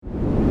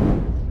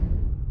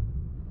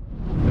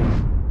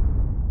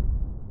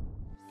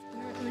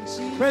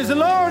Praise the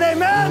Lord,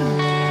 amen.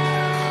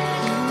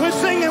 We're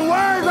singing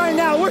word right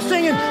now. We're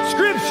singing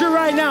scripture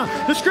right now.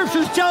 The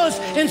scriptures tell us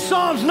in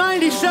Psalms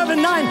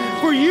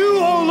 97:9, for you,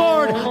 O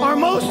Lord, are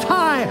most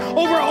high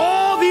over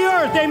all the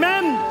earth,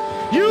 amen.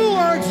 You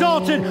are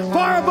exalted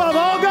far above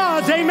all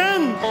gods,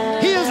 amen.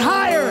 He is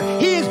higher.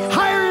 He is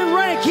higher in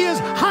rank. He is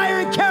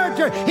higher in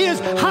character. He is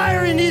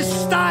higher in his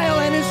style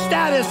and his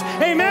status,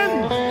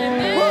 amen.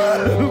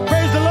 Woo,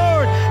 praise the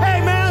Lord,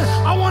 amen.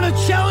 I want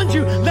to challenge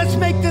you. Let's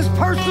make this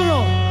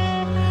personal.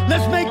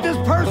 Let's make this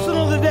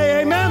personal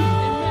today, amen.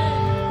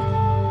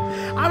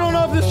 I don't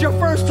know if this is your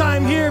first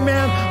time here,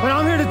 man, but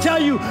I'm here to tell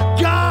you,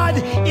 God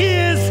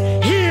is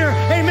here,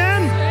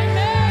 amen.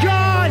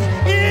 God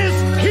is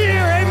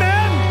here,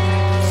 amen.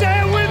 Say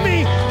it with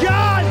me,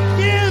 God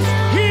is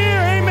here,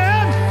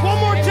 amen. One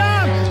more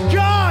time,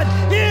 God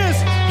is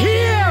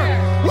here.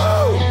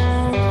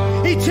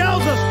 Woo! He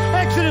tells us,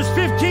 Exodus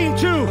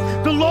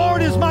 15:2, the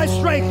Lord is my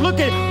strength. Look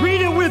at, read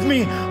it with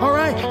me, all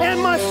right,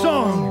 and my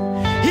song.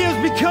 He has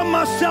become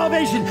my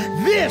salvation.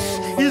 This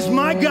is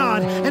my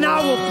God, and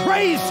I will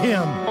praise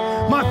him.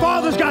 My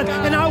Father's God,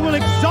 and I will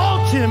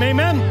exalt him.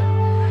 Amen.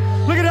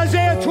 Look at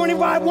Isaiah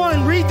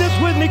 25:1. Read this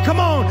with me. Come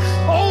on.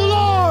 Oh,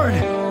 Lord,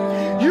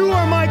 you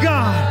are my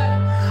God.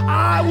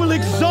 I will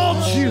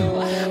exalt you.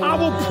 I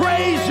will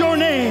praise your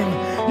name.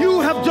 You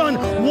have done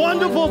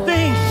wonderful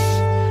things.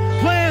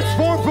 Plans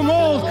formed from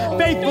old,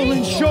 faithful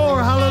and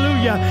sure.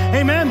 Hallelujah.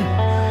 Amen.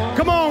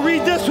 Come on,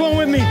 read this one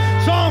with me.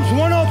 Psalms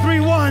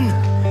 103:1.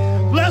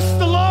 Bless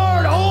the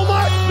Lord, oh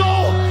my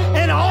soul,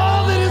 and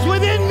all that is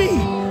within me.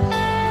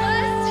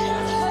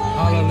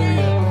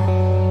 Hallelujah.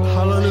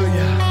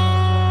 Hallelujah.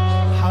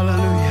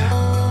 Hallelujah.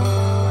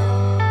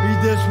 Read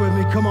this with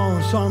me. Come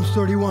on, Psalms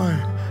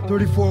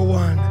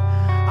 34:1.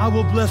 I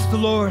will bless the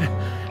Lord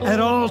at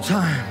all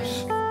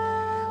times.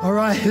 All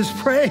right, his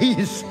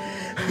praise.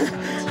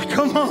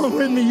 Come on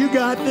with me. You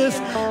got this.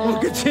 Will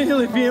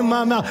continually be in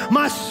my mouth.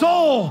 My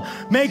soul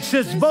makes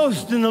its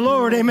boast in the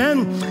Lord.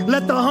 Amen.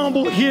 Let the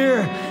humble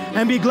hear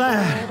and be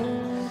glad.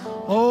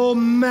 Oh,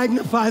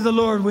 magnify the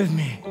Lord with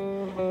me.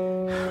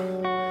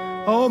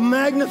 Oh,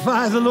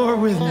 magnify the Lord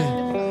with me.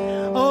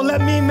 Oh,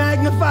 let me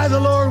magnify the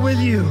Lord with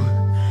you.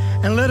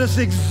 And let us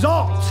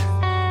exalt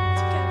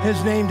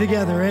his name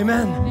together.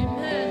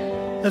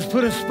 Amen. Let's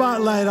put a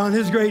spotlight on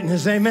his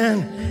greatness.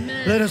 Amen.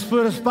 Let us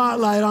put a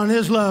spotlight on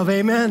his love.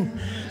 Amen.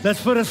 Let's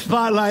put a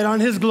spotlight on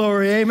his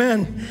glory.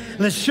 Amen.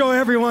 Let's show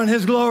everyone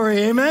his glory.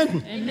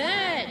 Amen.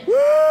 Amen.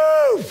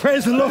 Woo!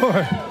 Praise the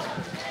Lord.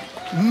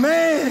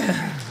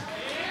 Man.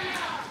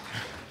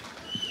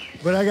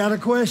 But I got a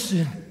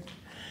question.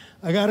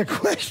 I got a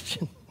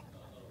question.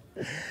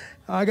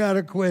 I got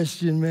a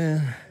question,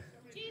 man.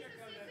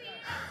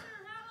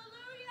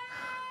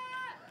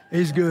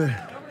 He's good.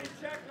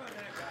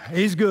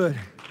 He's good.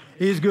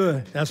 He's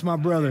good. That's my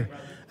brother.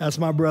 That's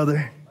my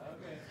brother.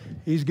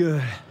 He's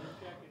good.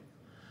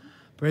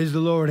 Praise the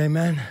Lord,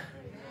 amen.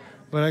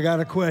 But I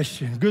got a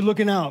question. Good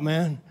looking out,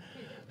 man.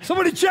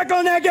 Somebody check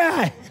on that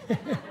guy.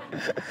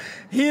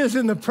 He is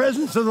in the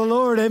presence of the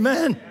Lord,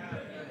 amen.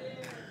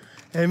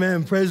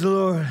 Amen, praise the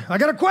Lord. I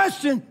got a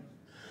question.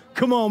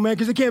 Come on, man,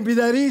 because it can't be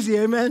that easy,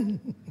 amen.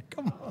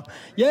 Come on.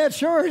 Yeah,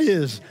 sure it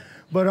is.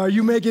 But are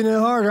you making it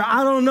harder?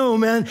 I don't know,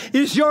 man.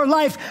 Is your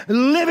life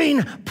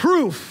living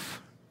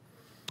proof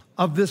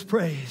of this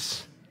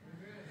praise?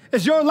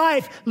 Is your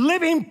life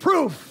living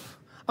proof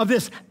of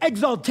this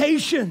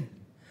exaltation?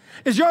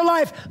 Is your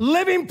life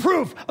living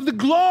proof of the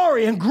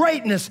glory and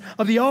greatness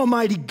of the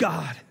Almighty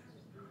God?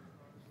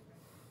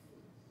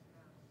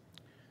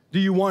 Do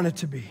you want it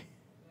to be?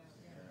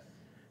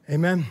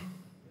 Amen.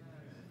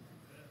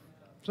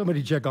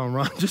 Somebody check on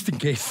Ron just in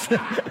case.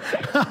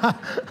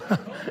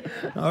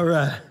 All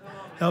right.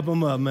 Help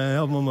him up, man.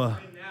 Help him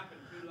up.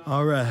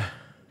 All right.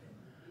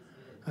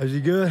 Is he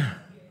good?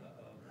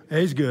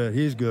 He's good.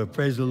 He's good.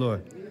 Praise the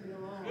Lord.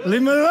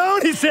 Leave him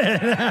alone, he said.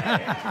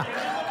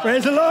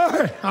 Praise the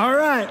Lord. All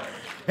right.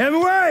 Every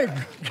word.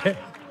 Okay.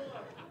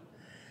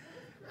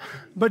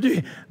 But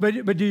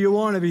do you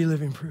want to be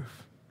living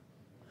proof?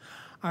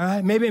 All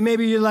right.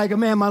 Maybe you're like,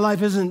 man, my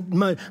life isn't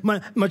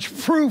much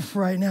proof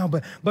right now,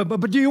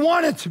 but do you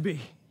want it to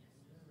be?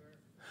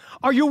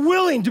 Are you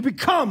willing to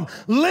become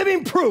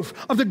living proof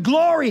of the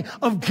glory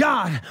of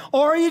God?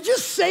 Or are you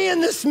just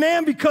saying this,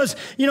 man, because,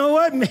 you know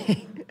what?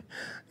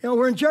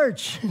 We're in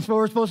church. That's what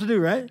we're supposed to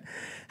do, right?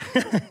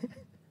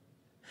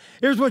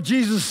 Here's what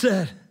Jesus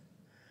said.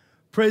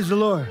 Praise the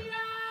Lord.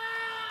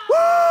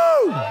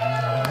 Woo!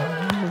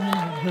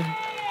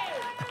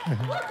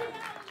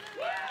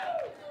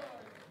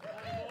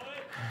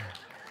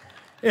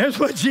 Here's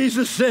what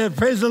Jesus said.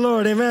 Praise the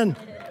Lord. Amen.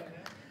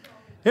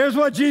 Here's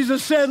what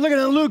Jesus said. Look at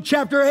it in Luke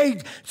chapter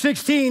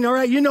 8:16. All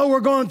right, you know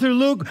we're going through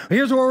Luke.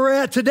 Here's where we're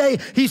at today.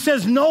 He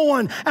says, no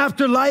one,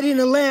 after lighting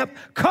a lamp,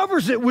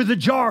 covers it with a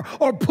jar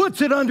or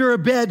puts it under a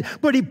bed,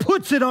 but he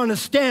puts it on a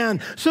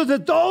stand so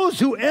that those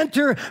who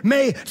enter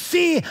may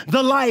see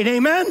the light.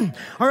 Amen?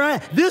 All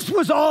right, this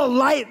was all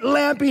lamp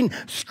lighting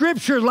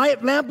scripture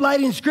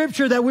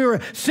that we were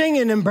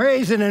singing and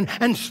praising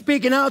and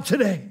speaking out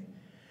today.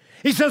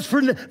 He says,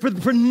 for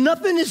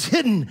nothing is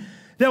hidden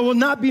that will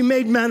not be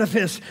made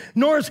manifest,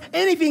 nor is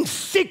anything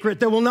secret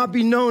that will not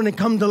be known and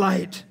come to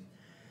light.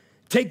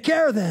 Take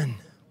care then.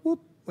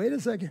 Wait a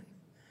second.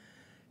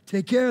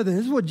 Take care then.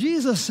 This is what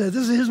Jesus said.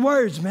 This is his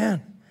words,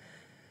 man.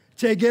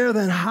 Take care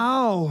then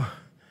how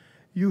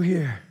you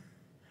hear.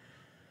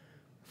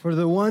 For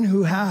the one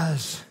who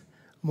has,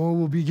 more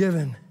will be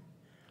given.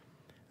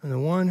 And the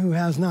one who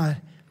has not,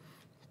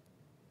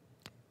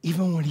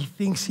 even what he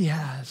thinks he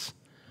has,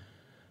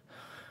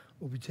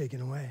 will be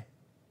taken away.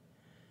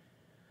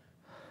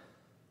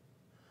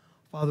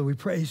 Father, we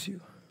praise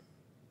you.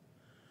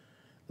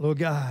 Lord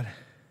God,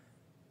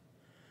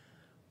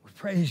 we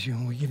praise you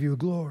and we give you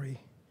glory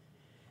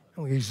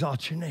and we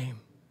exalt your name.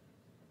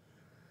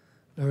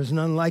 There is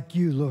none like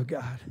you, Lord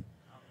God.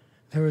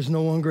 There is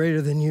no one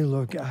greater than you,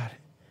 Lord God.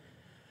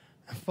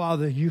 And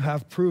Father, you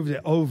have proved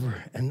it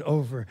over and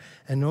over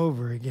and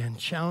over again.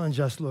 Challenge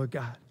us, Lord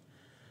God,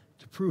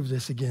 to prove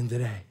this again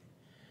today.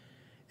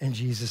 In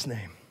Jesus'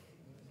 name,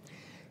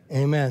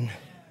 amen.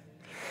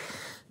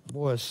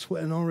 Boy, it's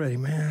sweating already,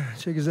 man.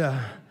 Check this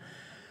out.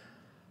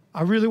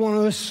 I really want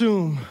to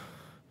assume,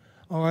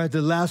 all right,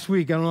 that last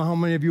week, I don't know how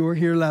many of you were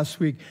here last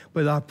week,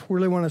 but I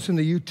really want to assume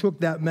that you took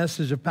that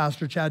message that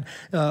Pastor Chad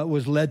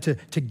was led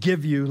to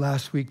give you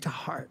last week to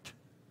heart.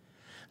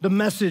 The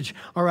message,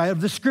 all right,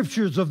 of the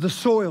scriptures of the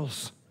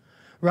soils,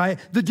 right?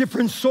 The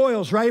different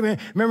soils, right?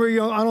 Remember, I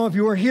don't know if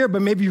you were here,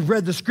 but maybe you've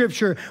read the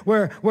scripture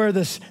where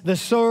the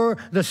sower,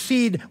 the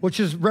seed,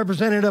 which is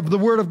representative of the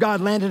word of God,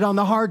 landed on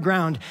the hard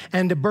ground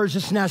and the birds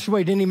just snatched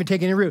away, didn't even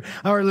take any root.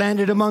 Or it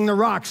landed among the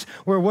rocks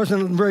where it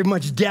wasn't very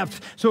much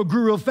depth, so it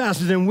grew real fast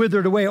and then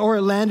withered away. Or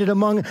it landed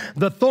among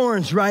the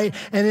thorns, right?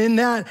 And in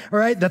that, all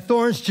right, the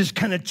thorns just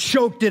kind of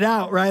choked it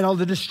out, right? All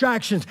the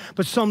distractions,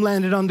 but some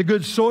landed on the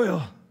good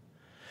soil.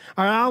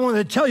 All right, I want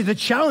to tell you the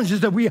challenge is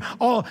that we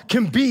all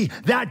can be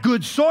that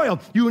good soil.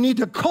 You need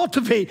to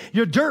cultivate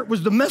your dirt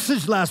was the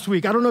message last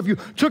week. I don't know if you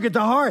took it to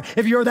heart.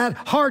 If you're that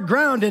hard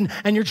ground and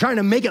you're trying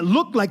to make it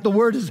look like the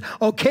word is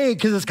okay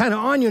because it's kind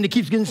of on you and it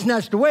keeps getting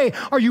snatched away,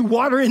 are you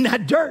watering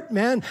that dirt,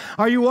 man?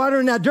 Are you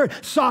watering that dirt,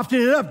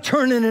 softening it up,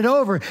 turning it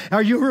over?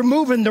 Are you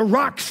removing the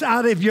rocks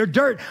out of your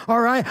dirt, all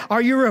right? Are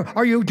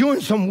you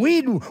doing some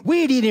weed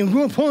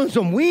eating, pulling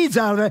some weeds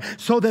out of it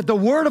so that the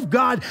word of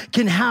God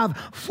can have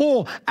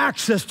full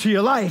access to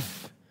your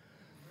life?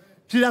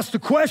 See, that's the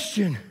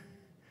question.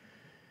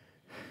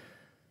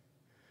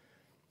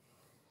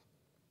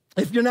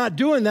 If you're not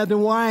doing that, then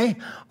why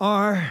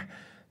are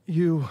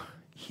you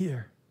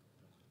here?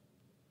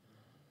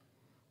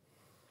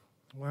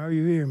 Why are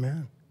you here,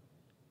 man?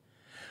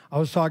 I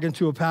was talking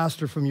to a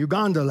pastor from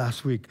Uganda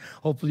last week.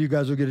 Hopefully you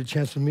guys will get a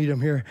chance to meet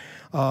him here.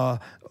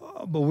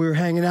 But we were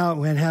hanging out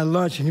and had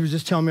lunch, and he was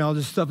just telling me all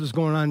this stuff that's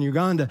going on in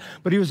Uganda.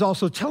 But he was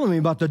also telling me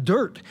about the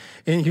dirt.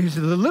 And he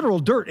said, the literal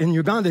dirt in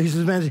Uganda, he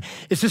says, man,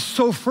 it's just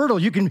so fertile.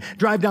 You can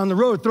drive down the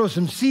road, throw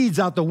some seeds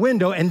out the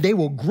window, and they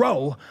will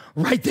grow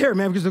right there,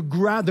 man, because the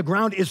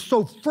ground is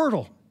so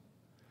fertile.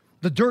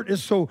 The dirt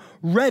is so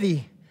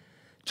ready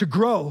to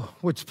grow.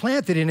 What's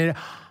planted in it,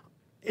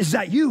 is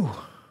that you?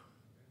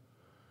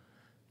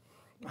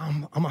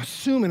 I'm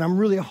assuming, I'm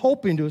really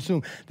hoping to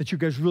assume that you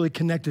guys really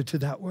connected to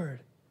that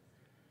word.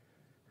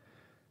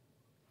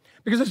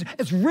 Because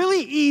it's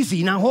really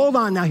easy. Now, hold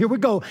on. Now, here we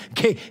go.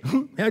 Okay,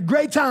 had a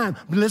great time,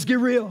 but let's get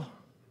real.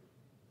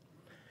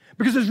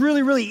 Because it's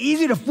really, really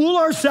easy to fool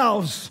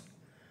ourselves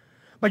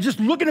by just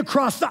looking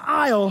across the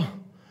aisle,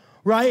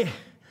 right,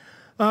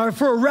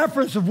 for a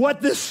reference of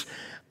what this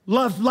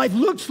life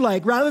looks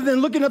like, rather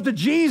than looking up to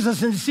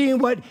Jesus and seeing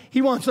what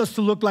he wants us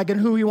to look like and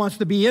who he wants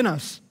to be in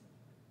us.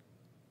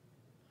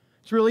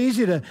 It's really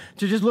easy to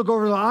just look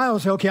over the aisle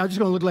and say, okay, I'm just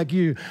going to look like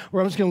you,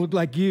 or I'm just going to look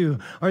like you,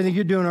 or I think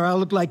you're doing, or I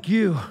look like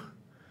you.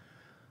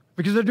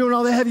 Because they're doing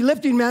all the heavy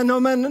lifting, man. No,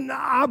 man,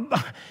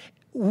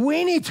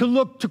 we need to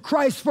look to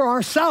Christ for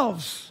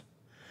ourselves.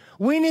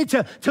 We need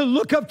to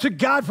look up to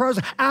God for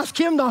ourselves. Ask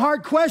him the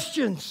hard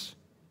questions.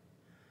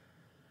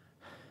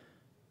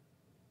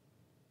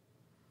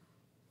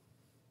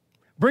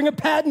 Bring a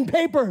pad and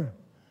paper.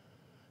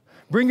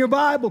 Bring your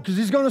Bible, because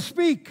he's going to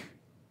speak.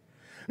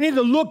 You need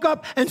to look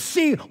up and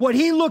see what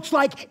he looks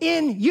like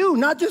in you,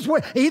 not just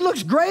what he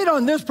looks great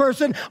on this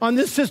person, on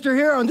this sister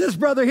here, on this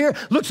brother here,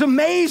 looks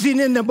amazing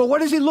in them, but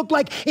what does he look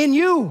like in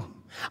you?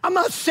 I'm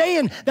not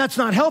saying that's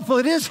not helpful.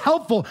 It is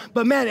helpful,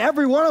 but man,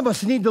 every one of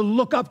us need to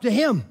look up to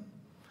him.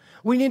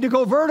 We need to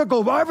go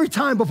vertical every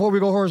time before we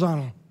go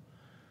horizontal.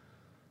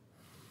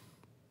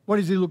 What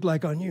does he look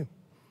like on you?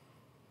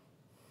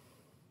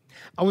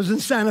 I was in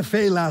Santa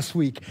Fe last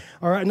week.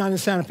 All right, not in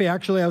Santa Fe.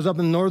 Actually, I was up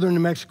in northern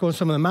New Mexico in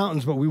some of the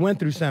mountains, but we went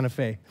through Santa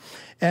Fe.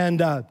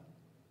 And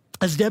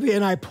as Debbie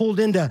and I pulled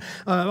into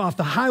off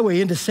the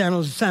highway into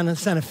Santa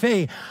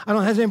Fe, I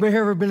don't know, has anybody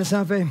here ever been to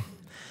Santa Fe?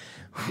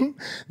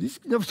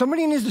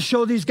 somebody needs to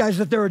show these guys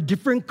that there are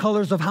different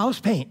colors of house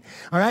paint,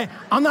 all right?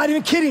 I'm not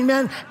even kidding,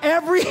 man.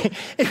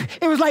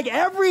 It was like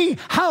every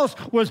house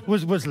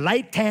was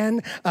light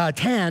tan,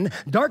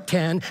 dark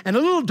tan, and a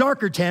little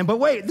darker tan. But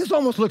wait, this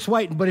almost looks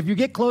white, but if you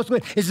get close to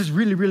it, it's just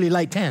really, really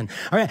light tan,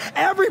 all right?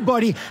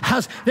 Everybody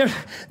has, they're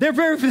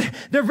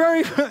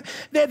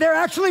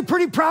actually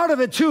pretty proud of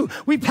it too.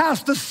 We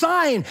passed a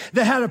sign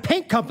that had a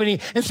paint company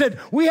and said,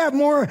 we have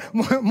more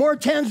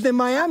tans than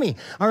Miami,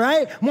 all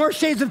right? More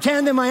shades of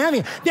tan than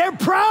Miami. They're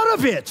proud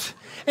of it.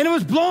 And it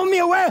was blowing me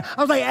away.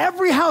 I was like,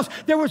 every house,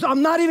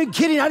 I'm not even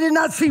kidding, I did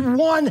not see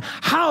one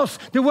house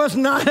that was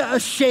not a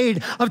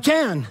shade of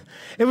tan.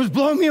 It was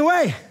blowing me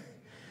away.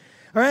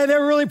 All right, they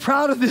were really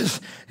proud of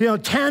this,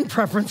 tan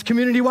preference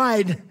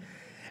community-wide.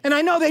 And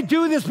I know they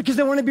do this because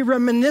they want to be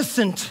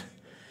reminiscent,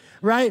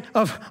 right,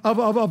 of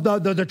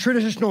the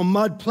traditional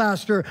mud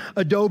plaster,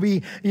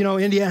 adobe,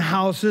 Indian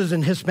houses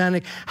and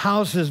Hispanic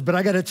houses. But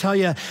I got to tell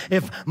you,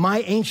 if my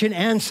ancient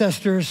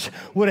ancestors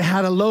would have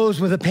had a Lowe's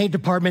with a paint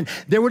department,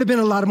 there would have been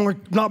a lot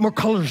more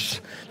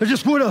colors. There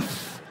just would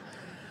have.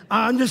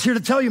 I'm just here to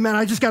tell you, man,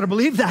 I just got to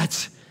believe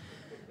that.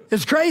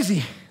 It's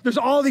crazy. There's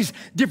all these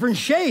different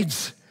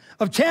shades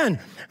of tan.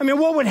 I mean,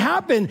 what would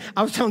happen?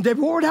 I was telling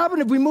David, what would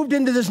happen if we moved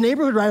into this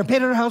neighborhood, right, and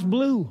painted our house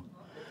blue?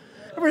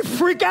 Everybody would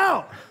freak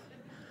out.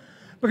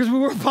 Because we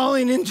were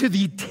falling into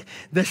the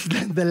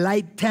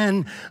light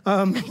tan,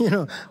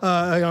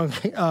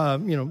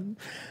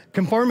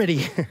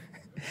 conformity.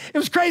 It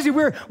was crazy.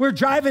 We're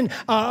driving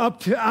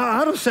up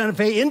out of Santa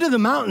Fe into the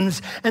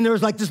mountains, and there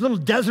was like this little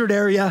desert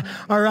area,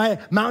 all right,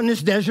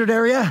 mountainous desert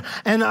area.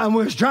 And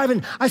we was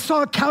driving. I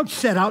saw a couch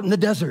set out in the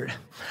desert,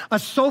 a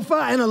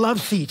sofa and a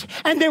love seat,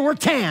 and they were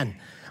tan,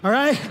 all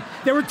right?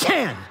 They were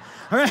tan.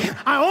 All right,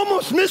 I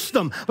almost missed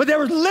them, but there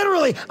was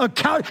literally a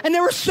couch, and they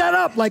were set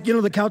up like,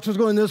 the couch was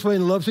going this way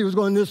and the love seat was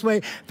going this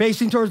way,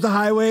 facing towards the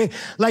highway.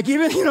 Like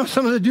even,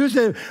 some of the dudes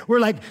that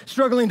were like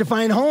struggling to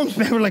find homes,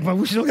 man, were like, well,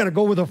 we still got to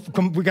go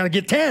we got to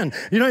get tan.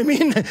 You know what I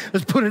mean?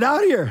 Let's put it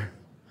out here.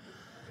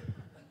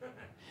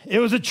 It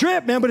was a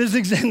trip, man, but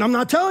I'm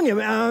not telling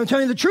you, I'm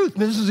telling you the truth.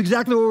 This is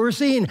exactly what we're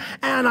seeing.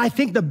 And I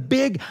think the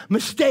big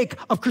mistake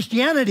of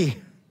Christianity,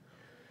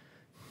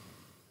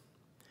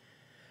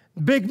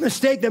 big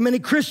mistake that many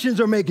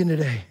Christians are making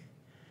today,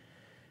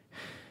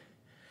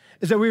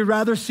 is that we'd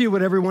rather see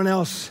what everyone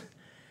else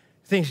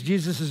thinks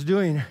Jesus is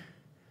doing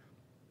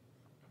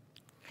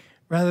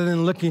rather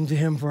than looking to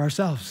him for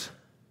ourselves.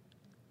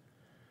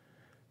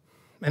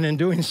 And in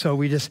doing so,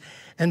 we just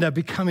end up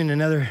becoming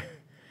another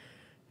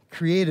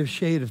creative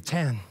shade of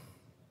tan.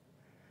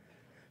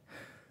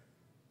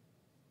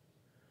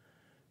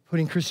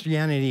 Putting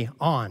Christianity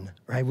on,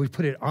 right? We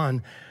put it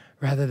on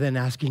rather than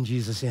asking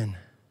Jesus in.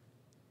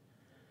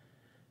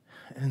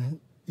 And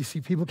you see,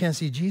 people can't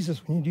see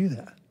Jesus when you do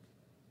that. And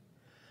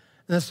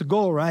that's the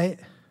goal, right?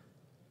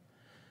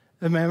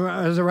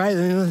 Is it right?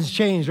 Nothing's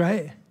changed,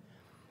 right?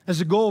 That's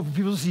the goal for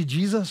people to see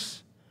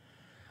Jesus.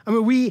 I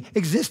mean, we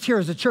exist here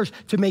as a church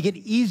to make it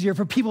easier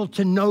for people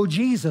to know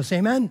Jesus,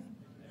 amen?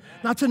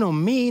 Not to know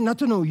me, not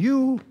to know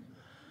you,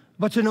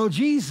 but to know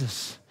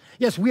Jesus.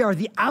 Yes, we are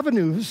the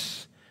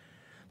avenues,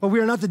 but we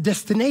are not the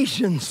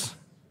destinations.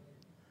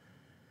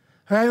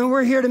 All right, and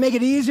we're here to make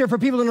it easier for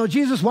people to know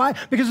Jesus. Why?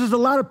 Because there's a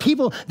lot of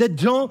people that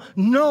don't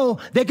know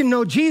they can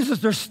know Jesus.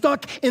 They're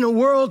stuck in a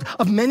world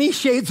of many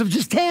shades of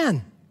just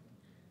tan.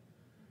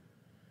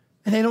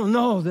 And they don't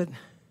know that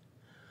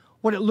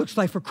what it looks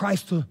like for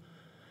Christ to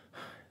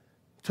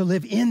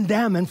live in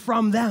them and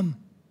from them.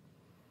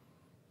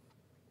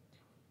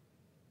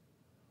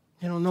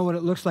 They don't know what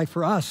it looks like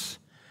for us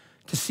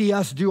to see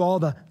us do all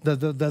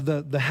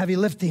the heavy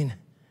lifting,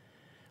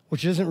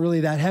 which isn't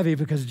really that heavy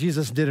because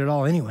Jesus did it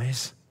all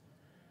anyways.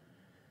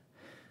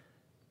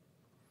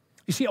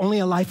 You see, only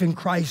a life in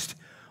Christ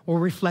will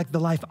reflect the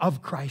life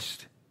of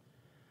Christ.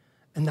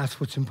 And that's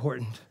what's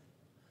important.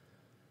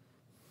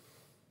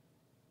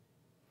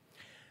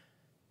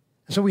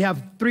 And so we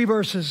have 3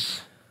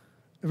 verses.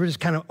 We're just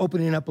kind of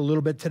opening up a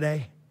little bit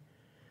today.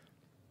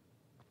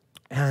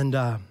 And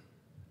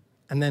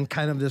then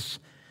kind of this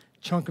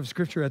chunk of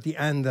scripture at the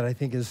end that I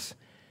think is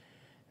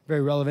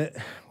very relevant.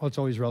 Well, it's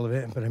always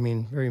relevant, but I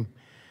mean, very,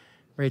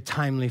 very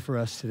timely for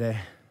us today.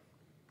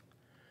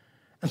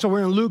 And so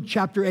we're in Luke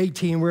chapter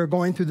 18. We're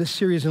going through this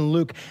series in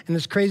Luke. And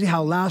it's crazy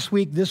how last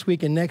week, this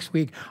week, and next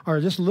week are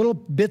just little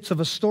bits of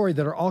a story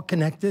that are all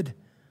connected.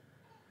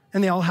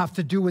 And they all have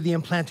to do with the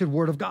implanted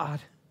word of God.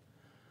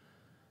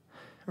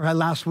 Right,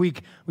 last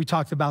week, we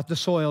talked about the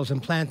soils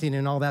and planting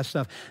and all that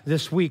stuff.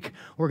 This week,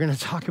 we're going to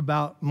talk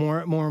about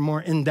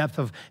more in depth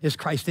of, is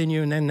Christ in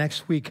you? And then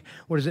next week,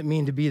 what does it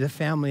mean to be the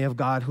family of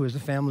God, who is the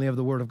family of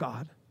the Word of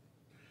God?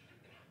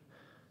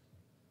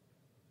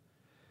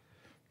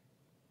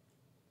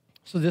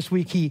 So this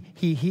week,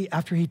 he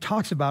after he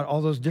talks about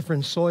all those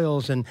different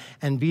soils and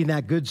being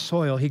that good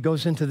soil, he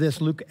goes into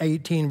this, Luke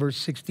 18, verse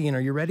 16. Are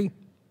you ready?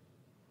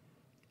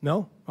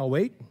 No? I'll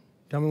wait.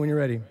 Tell me when you're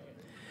ready.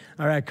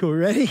 All right, cool.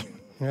 Ready?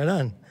 Right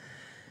on.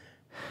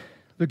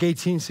 Luke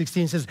 18,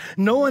 16 says,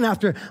 no one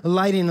after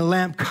lighting a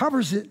lamp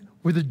covers it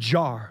with a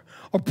jar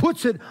or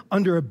puts it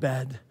under a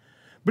bed,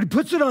 but he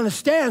puts it on a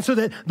stand so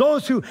that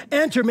those who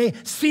enter may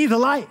see the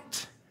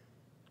light.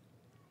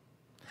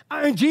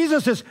 And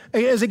Jesus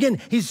is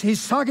again,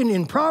 he's talking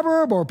in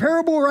proverb or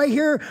parable right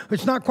here.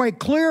 It's not quite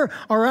clear,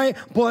 all right?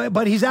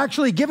 But he's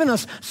actually given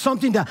us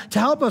something to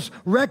help us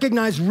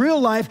recognize real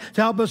life,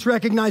 to help us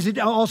recognize it,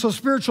 also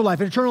spiritual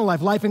life, eternal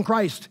life, life in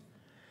Christ.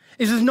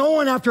 He says, no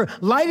one after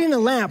lighting a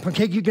lamp,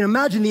 okay, you can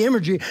imagine the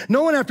imagery,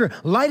 no one after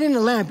lighting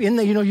a lamp,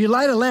 you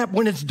light a lamp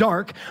when it's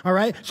dark, all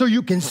right, so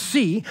you can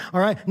see,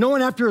 all right? No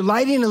one after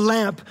lighting a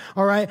lamp,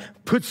 all right,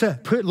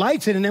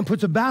 lights it and then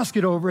puts a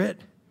basket over it.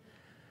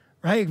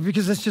 Right?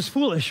 Because that's just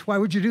foolish. Why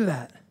would you do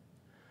that?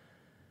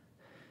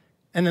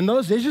 And in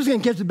those days, you're just going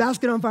to catch the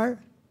basket on fire.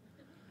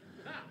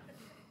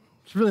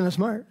 It's really not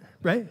smart,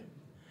 right?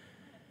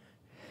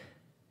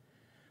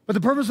 But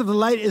the purpose of the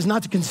light is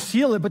not to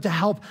conceal it, but to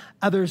help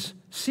others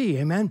see,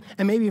 amen?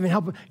 And maybe even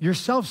help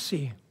yourself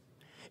see.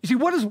 You see,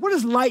 what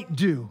does light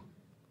do?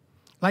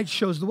 Light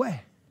shows the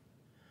way.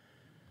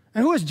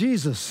 And who is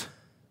Jesus?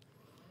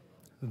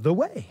 The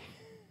way.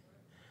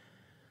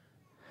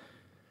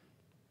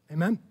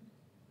 Amen?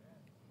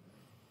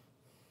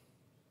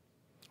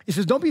 He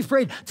says, don't be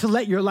afraid to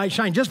let your light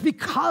shine just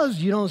because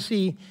you don't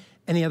see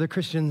any other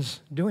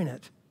Christians doing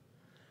it.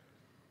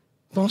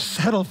 Don't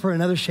settle for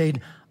another shade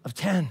of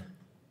 10.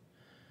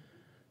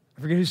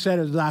 I forget who said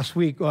it last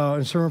week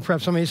in sermon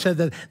prep. Somebody said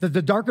that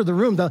the darker the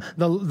room,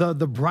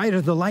 the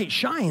brighter the light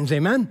shines,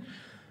 amen?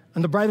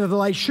 And the brighter the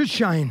light should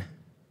shine.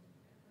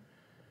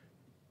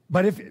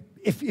 But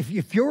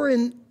if you're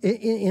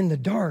in the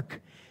dark,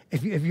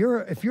 if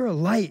you're a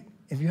light,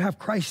 if you have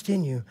Christ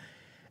in you,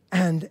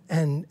 and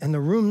the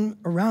room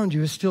around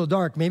you is still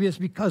dark, maybe it's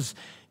because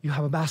you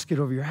have a basket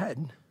over your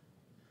head.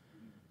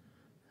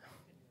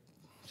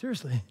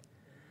 Seriously.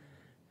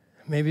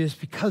 Maybe it's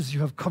because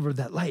you have covered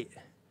that light.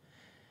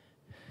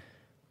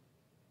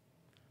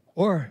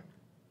 Or,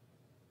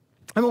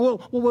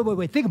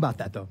 wait, think about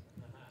that though.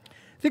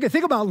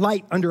 Think about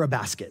light under a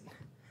basket,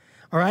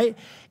 all right?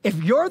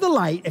 If you're the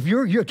light,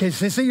 okay,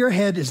 say your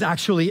head is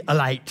actually a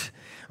light,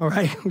 all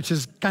right, which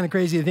is kind of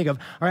crazy to think of,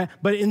 all right?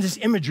 But in this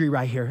imagery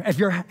right here, if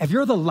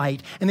you're the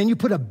light and then you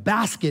put a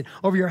basket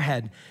over your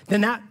head,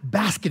 then that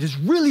basket is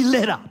really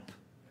lit up.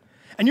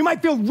 And you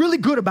might feel really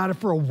good about it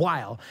for a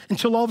while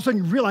until all of a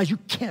sudden you realize you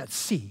can't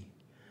see,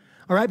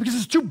 all right? Because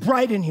it's too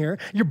bright in here.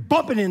 You're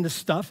bumping into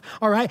stuff,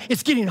 all right?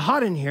 It's getting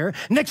hot in here.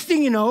 Next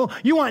thing you know,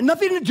 you want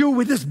nothing to do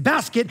with this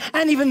basket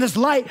and even this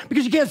light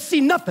because you can't see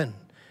nothing.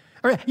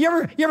 All right,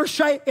 you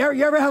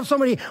ever have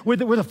somebody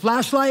with a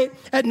flashlight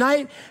at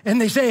night and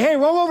they say, hey,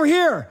 roll over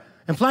here,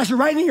 and flash it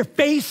right in your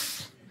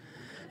face?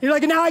 You're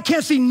like, now I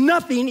can't see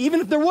nothing, even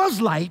if there was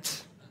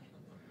light,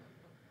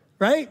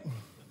 right?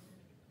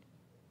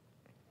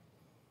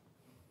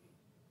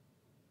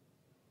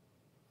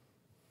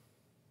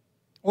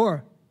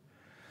 Or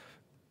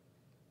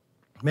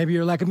maybe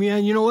you're like me,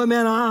 and you know what,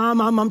 man,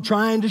 I'm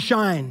trying to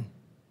shine,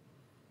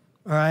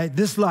 all right,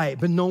 this light,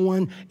 but no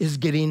one is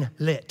getting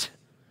lit.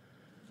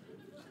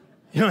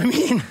 You know what I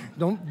mean?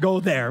 Don't go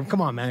there.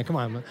 Come on, man. Come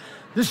on, man.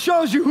 This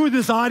shows you who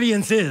this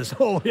audience is.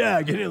 Oh, yeah,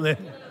 get it lit.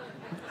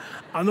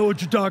 I know what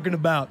you're talking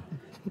about.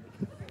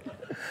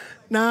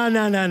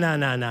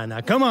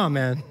 No. Come on,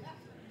 man.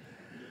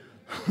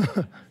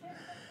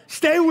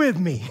 Stay with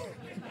me.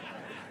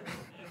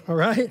 All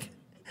right?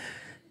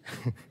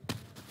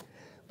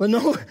 But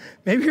no,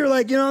 maybe you're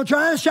like, I'm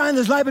trying to shine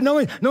this light, but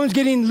no one's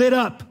getting lit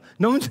up.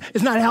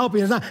 It's not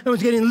helping. No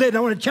one's getting lit. I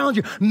want to challenge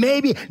you.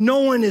 Maybe no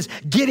one is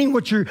getting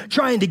what you're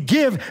trying to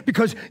give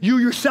because you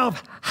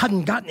yourself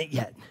hadn't gotten it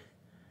yet.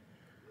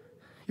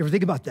 You ever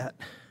think about that?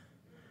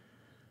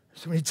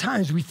 So many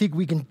times we think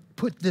we can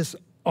put this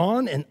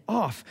on and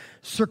off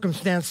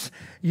circumstance,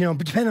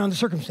 depending on the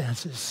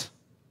circumstances.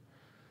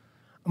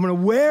 I'm going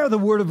to wear the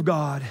word of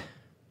God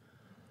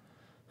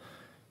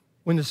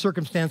when the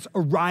circumstance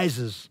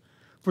arises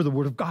for the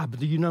word of God. But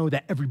do you know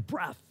that every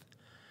breath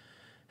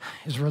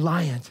is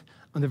reliant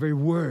on the very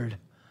word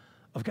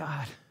of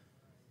God?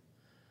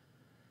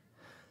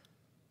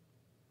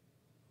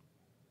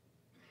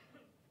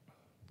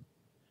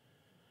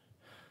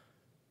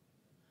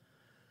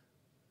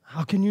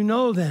 How can you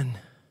know then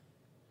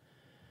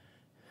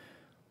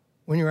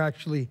when you're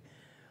actually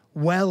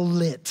well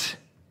lit?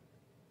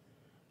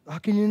 How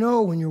can you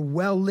know when you're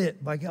well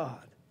lit by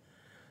God,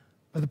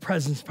 by the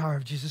presence, power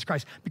of Jesus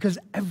Christ? Because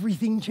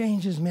everything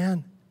changes,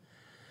 man.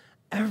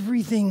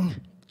 Everything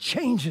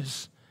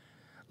changes.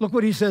 Look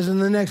what he says in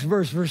the next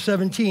verse, verse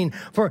 17.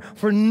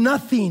 For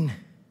nothing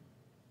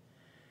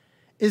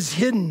is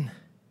hidden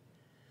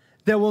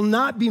that will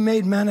not be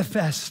made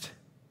manifest,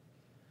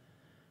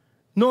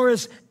 nor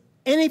is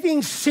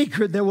anything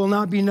secret that will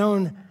not be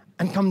known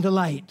and come to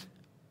light.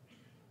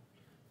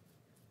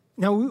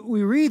 Now,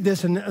 we read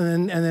this, and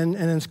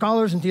then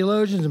scholars and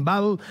theologians and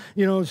Bible,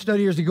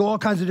 studiers, they go all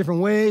kinds of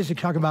different ways. They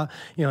talk about,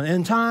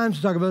 end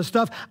times, they talk about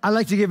stuff. I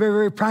like to get very,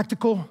 very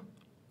practical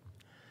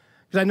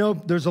because I know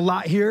there's a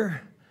lot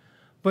here.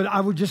 But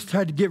I would just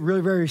try to get really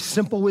very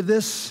simple with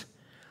this.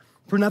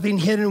 For nothing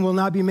hidden will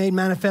not be made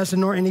manifest,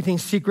 nor anything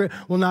secret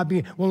will not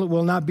be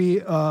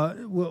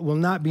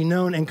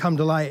known and come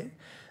to light.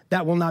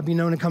 That will not be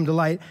known and come to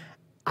light.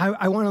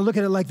 I want to look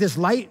at it like this.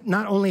 Light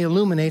not only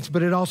illuminates,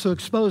 but it also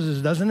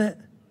exposes, doesn't it?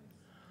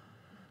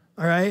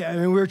 All right? I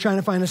mean, we were trying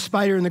to find a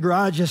spider in the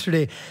garage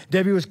yesterday.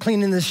 Debbie was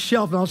cleaning this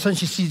shelf, and all of a sudden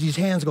she sees these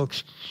hands go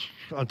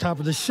on top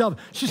of the shelf.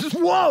 She says,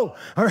 whoa,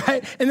 all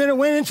right? And then it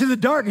went into the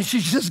dark, and she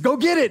says, go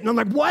get it. And I'm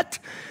like, what?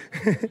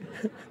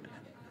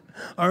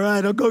 All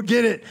right, I'll go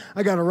get it.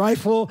 I got a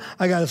rifle.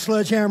 I got a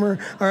sledgehammer.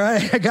 All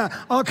right, I got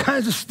all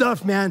kinds of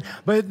stuff, man.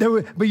 But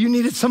you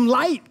needed some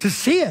light to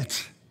see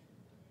it.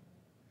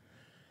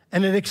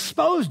 And it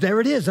exposed,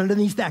 there it is,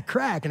 underneath that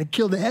crack, and it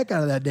killed the heck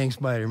out of that dang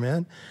spider,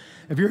 man.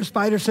 If you're a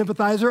spider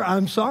sympathizer,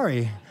 I'm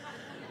sorry.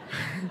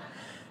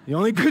 The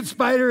only good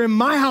spider in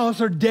my house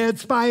are dead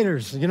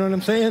spiders. You know what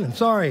I'm saying? I'm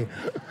sorry.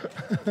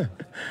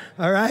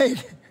 All right?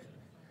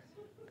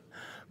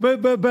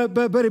 But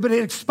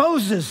it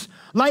exposes.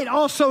 Light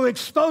also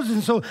exposes.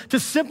 And so to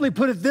simply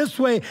put it this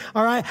way,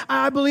 all right,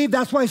 I believe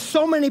that's why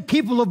so many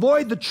people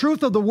avoid the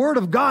truth of the Word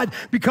of God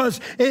because,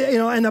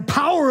 and the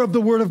power of the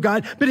Word of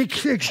God, but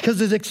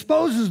because it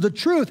exposes the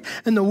truth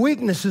and the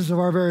weaknesses of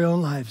our very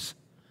own lives.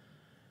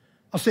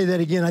 I'll say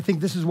that again. I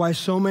think this is why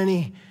so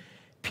many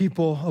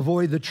people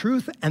avoid the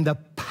truth and the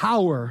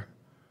power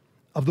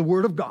of the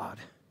Word of God,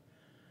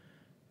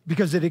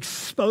 because it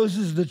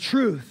exposes the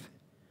truth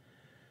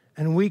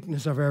and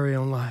weakness of our very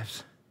own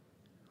lives.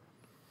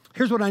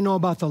 Here's what I know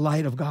about the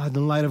light of God, the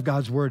light of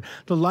God's Word.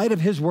 The light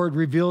of His Word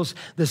reveals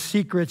the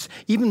secrets,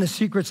 even the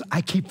secrets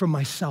I keep from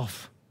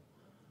myself.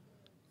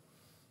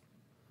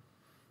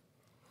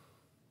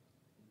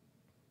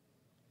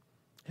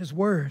 His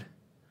Word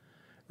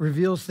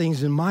reveals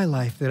things in my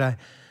life that I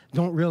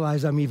don't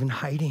realize I'm even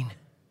hiding.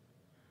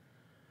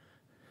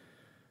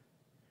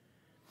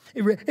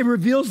 It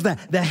reveals the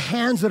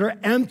hands that are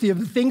empty of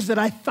the things that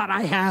I thought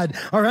I had,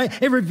 all right?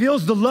 It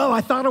reveals the love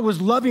I thought I was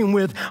loving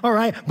with, all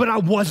right, but I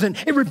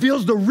wasn't. It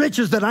reveals the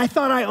riches that I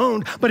thought I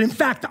owned, but in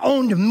fact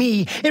owned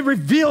me. It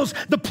reveals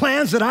the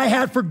plans that I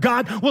had for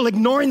God while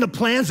ignoring the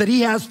plans that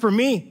He has for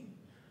me.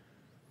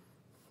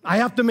 I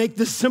have to make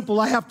this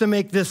simple. I have to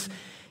make this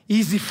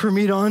easy for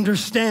me to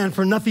understand.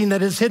 For nothing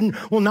that is hidden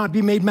will not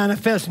be made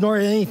manifest, nor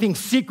anything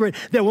secret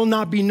that will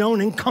not be known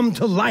and come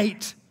to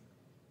light.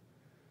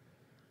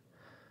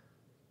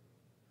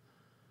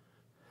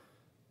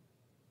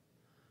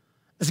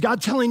 Is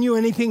God telling you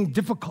anything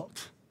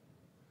difficult?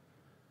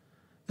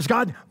 Is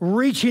God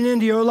reaching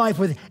into your life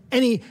with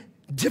any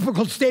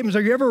difficult statements?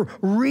 Are you ever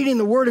reading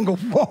the Word and go,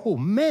 whoa,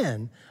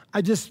 man,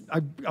 I'm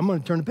going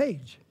to turn the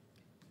page?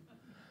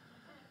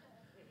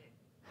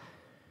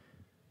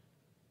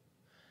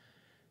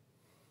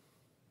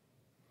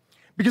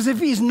 Because if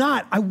He's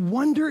not, I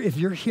wonder if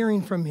you're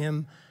hearing from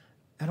Him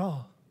at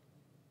all.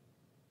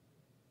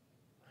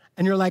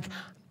 And you're like,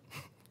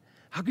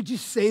 how could you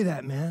say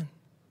that, man?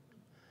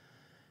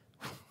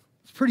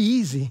 Pretty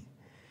easy.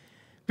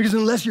 Because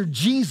unless you're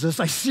Jesus,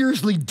 I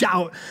seriously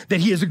doubt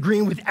that He is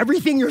agreeing with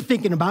everything you're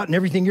thinking about and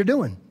everything you're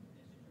doing.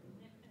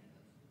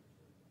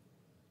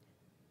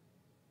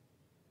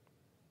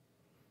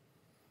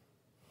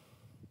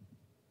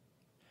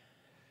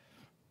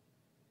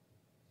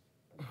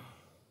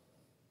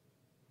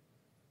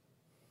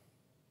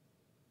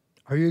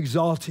 Are you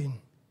exalting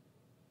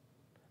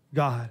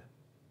God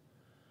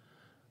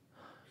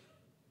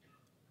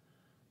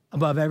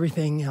above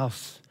everything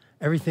else?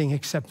 Everything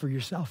except for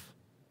yourself.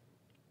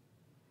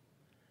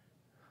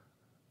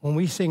 When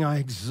we sing, I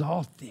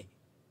exalt thee,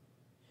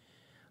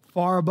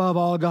 far above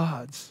all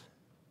gods,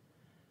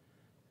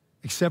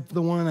 except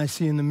the one I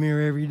see in the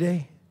mirror every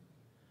day.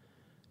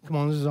 Come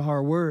on, this is a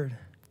hard word.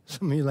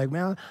 Some of you are like,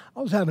 man,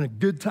 I was having a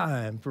good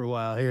time for a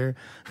while here.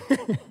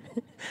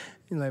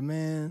 You're like,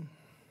 man,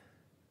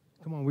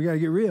 come on, we got to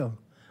get real.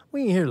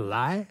 We ain't here to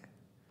lie.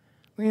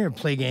 We ain't here to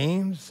play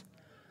games.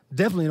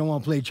 Definitely don't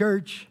want to play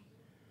church,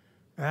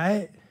 all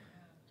right?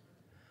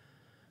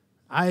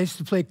 I used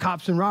to play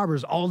cops and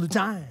robbers all the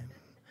time.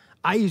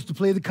 I used to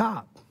play the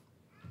cop.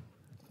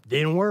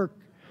 Didn't work.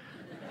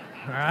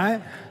 All right?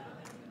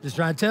 Just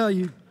trying to tell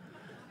you.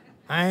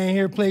 I ain't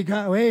here to play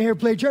we ain't here to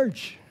play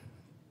church.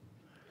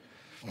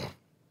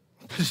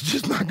 It's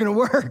just not going to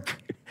work.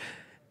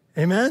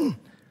 Amen?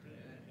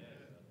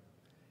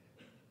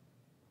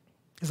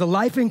 Because a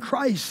life in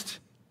Christ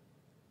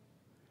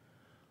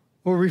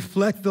will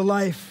reflect the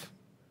life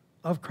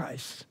of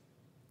Christ.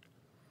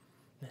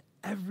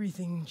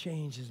 Everything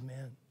changes,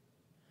 man.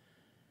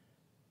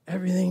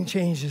 Everything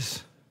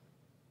changes.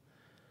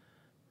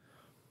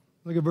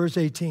 Look at verse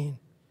 18.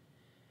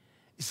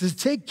 It says,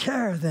 take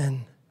care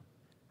then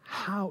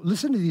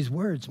listen to these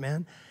words,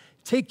 man.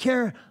 Take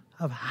care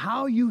of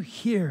how you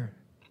hear.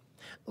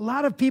 A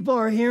lot of people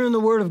are hearing the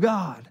Word of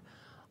God.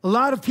 A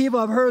lot of people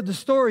have heard the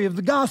story of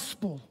the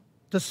gospel,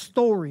 the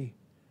story,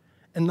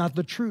 and not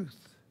the truth.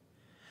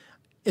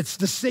 You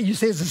say it's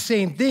the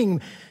same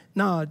thing.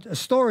 No, a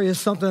story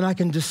is something I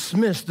can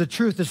dismiss. The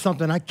truth is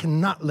something I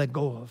cannot let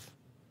go of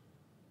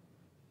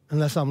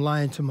unless I'm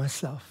lying to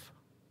myself.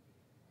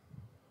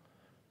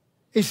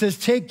 He says,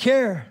 take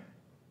care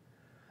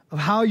of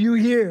how you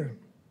hear.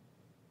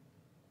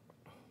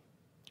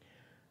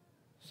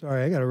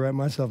 Sorry, I got to write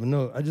myself a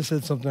note. I just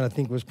said something I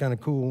think was kind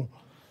of cool.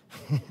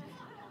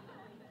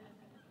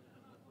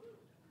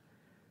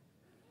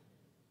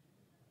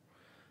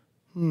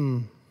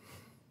 You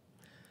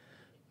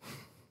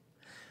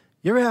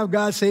ever have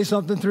God say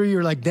something through you,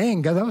 you're like,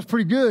 dang, God, that was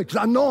pretty good, because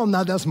I know I'm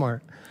not that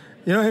smart.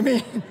 You know what I mean?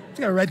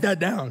 Just got to write that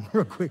down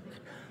real quick.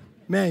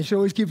 Man, you should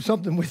always keep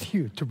something with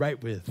you to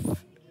write with.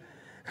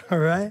 All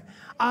right?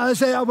 I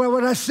say, well,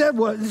 what I said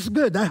was, this is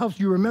good. That helps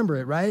you remember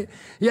it, right?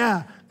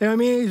 Yeah. You know what I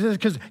mean? He says,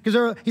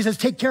 because he says,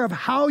 take care of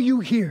how you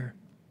hear.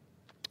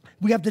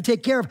 We have to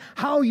take care of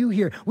how you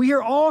hear. We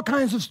hear all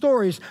kinds of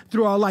stories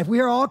through our life. We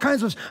hear all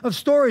kinds of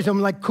stories, and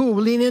we're like, cool,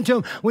 we lean into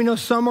them. We know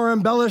some are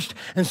embellished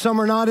and some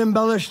are not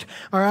embellished,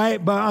 all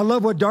right? But I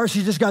love what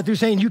Darcy just got through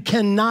saying. You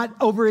cannot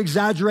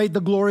over-exaggerate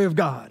the glory of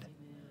God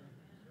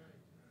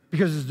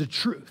because it's the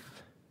truth.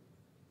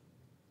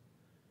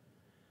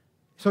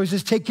 So he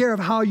says, take care of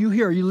how you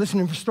hear. Are you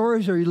listening for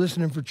stories or are you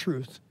listening for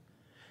truth?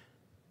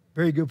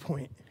 Very good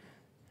point.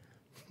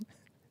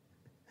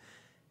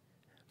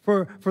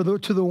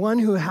 To the one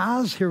who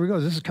has, here we go,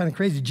 this is kind of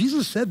crazy.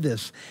 Jesus said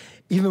this,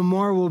 even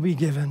more will be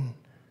given.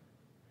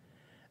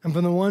 And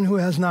from the one who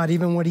has not,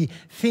 even what he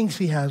thinks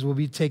he has will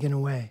be taken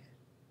away.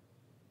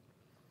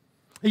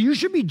 You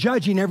should be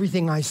judging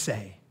everything I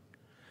say.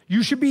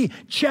 You should be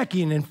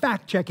checking and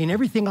fact-checking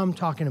everything I'm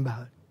talking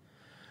about.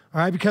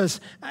 All right,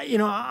 because,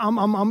 and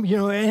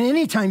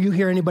anytime you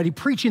hear anybody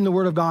preaching the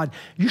Word of God,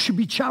 you should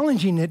be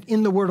challenging it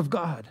in the Word of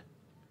God.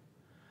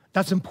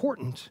 That's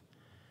important.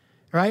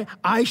 Right?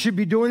 I should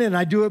be doing it, and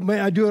I do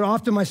it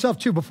often myself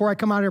too. Before I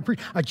come out here and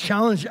preach, I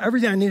challenge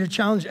everything. I need to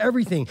challenge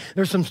everything.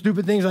 There's some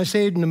stupid things I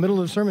say in the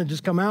middle of the sermon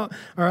just come out.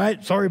 All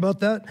right? Sorry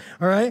about that.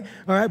 All right?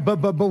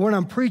 But when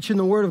I'm preaching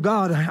the Word of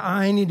God,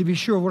 I need to be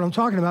sure of what I'm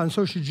talking about, and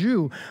so should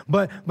you.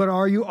 But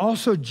are you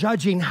also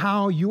judging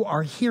how you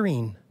are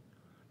hearing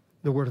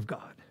the Word of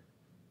God?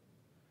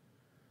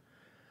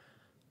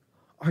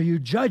 Are you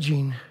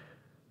judging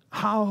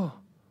how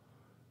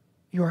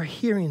you are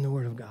hearing the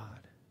Word of God?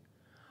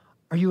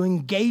 Are you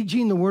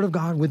engaging the Word of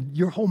God with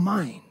your whole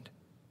mind?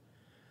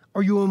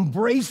 Are you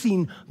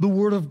embracing the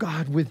Word of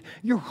God with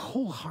your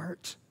whole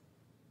heart?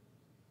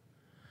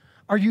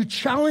 Are you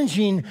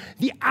challenging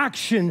the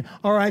action,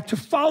 all right, to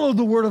follow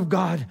the Word of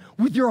God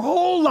with your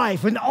whole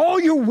life and all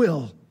your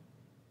will?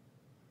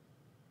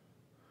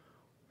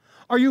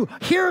 Are you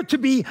here to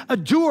be a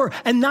doer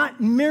and not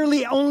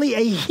merely only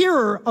a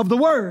hearer of the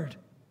Word?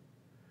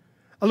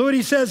 I love what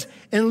he says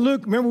in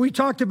Luke. Remember, we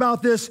talked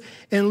about this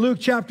in Luke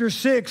chapter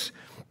 6,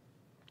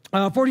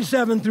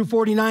 47 through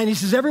 49, he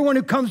says, everyone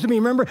who comes to me,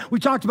 remember, we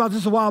talked about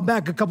this a while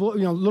back, a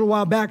little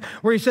while back,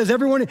 where he says,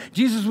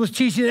 Jesus was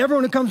teaching,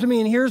 everyone who comes to me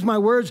and hears my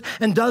words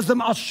and does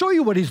them, I'll show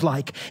you what he's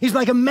like. He's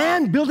like a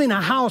man building a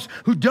house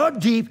who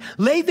dug deep,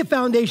 laid the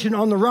foundation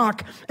on the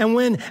rock, and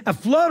when a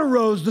flood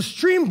arose, the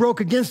stream broke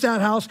against that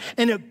house,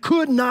 and it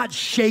could not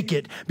shake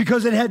it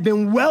because it had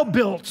been well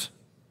built.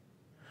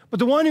 But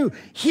the one who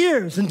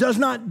hears and does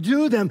not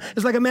do them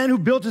is like a man who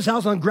built his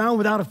house on ground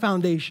without a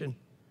foundation.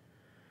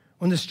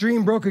 When the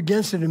stream broke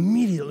against it,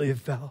 immediately it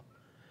fell.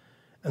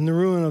 And the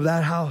ruin of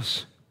that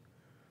house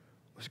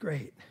was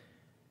great.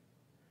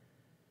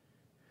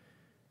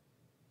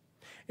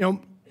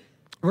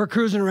 We're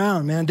cruising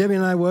around, man. Debbie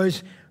and I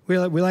we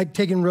like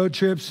taking road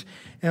trips,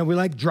 and we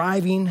like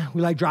driving.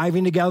 We like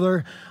driving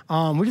together.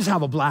 We just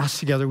have a blast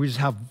together. We just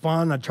have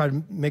fun. I try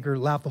to make her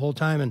laugh the whole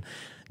time, and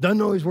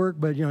doesn't always work,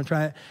 but,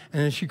 try it.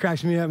 And then she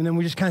cracks me up, and then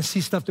we just kind of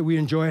see stuff that we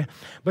enjoy.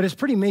 But it's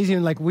pretty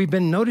amazing. Like, we've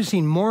been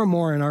noticing more and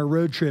more in our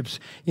road trips,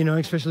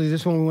 especially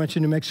this one we went to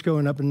New Mexico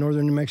and up in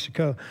northern New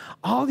Mexico,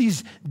 all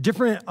these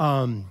different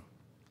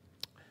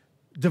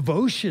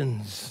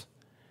devotions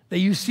that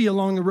you see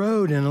along the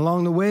road and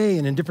along the way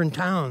and in different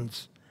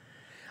towns.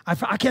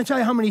 I can't tell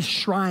you how many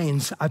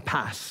shrines I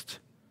passed.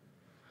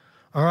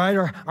 All right,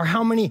 or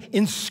how many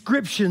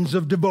inscriptions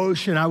of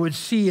devotion I would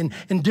see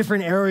in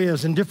different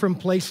areas and different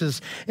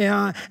places,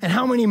 and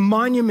how many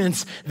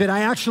monuments that I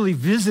actually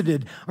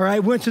visited. Or I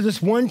went to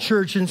this one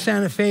church in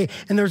Santa Fe,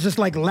 and there's this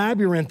like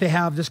labyrinth. They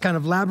have this kind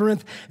of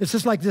labyrinth. It's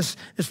just like this.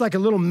 It's like a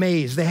little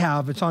maze they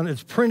have.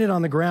 It's printed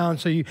on the ground,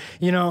 so you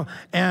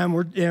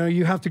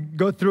have to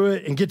go through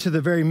it and get to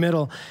the very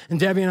middle. And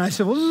Debbie and I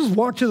said, well, let's just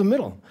walk to the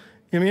middle.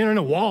 There are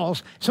no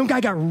walls. Some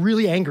guy got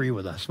really angry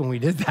with us when we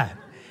did that.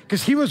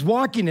 Because he was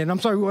walking it.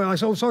 I'm sorry. Well, I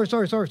said, oh,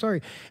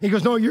 sorry. He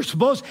goes, no, you're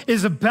supposed,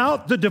 it's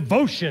about the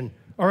devotion,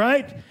 all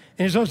right?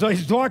 And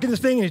he's walking this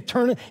thing, and he's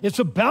turning. It's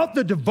about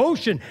the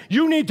devotion.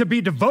 You need to be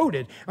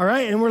devoted, all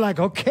right? And we're like,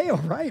 okay, all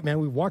right,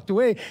 man. We walked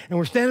away, and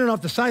we're standing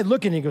off the side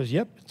looking. And he goes,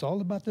 yep, it's all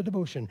about the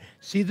devotion.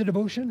 See the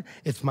devotion?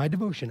 It's my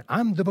devotion.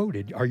 I'm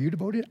devoted. Are you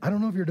devoted? I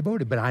don't know if you're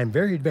devoted, but I'm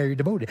very, very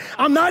devoted.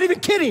 I'm not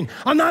even kidding.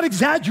 I'm not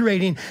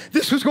exaggerating.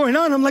 This was going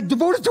on. I'm like,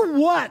 devoted to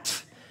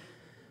what?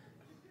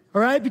 All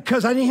right,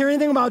 because I didn't hear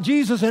anything about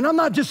Jesus, and I'm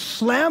not just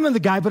slamming the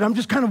guy, but I'm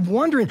just kind of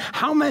wondering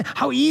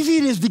how easy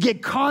it is to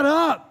get caught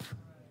up,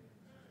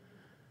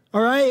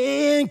 all right,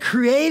 in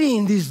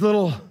creating these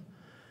little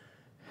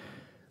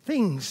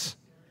things.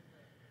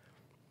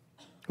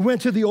 We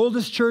went to the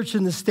oldest church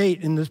in the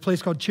state in this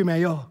place called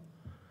Chimayo.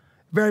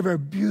 Very, very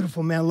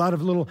beautiful, man. A lot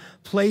of little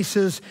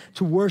places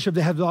to worship.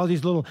 They have all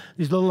these little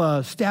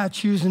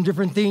statues and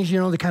different things,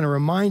 that kind of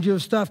remind you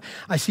of stuff.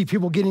 I see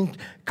people getting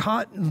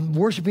caught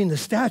worshiping the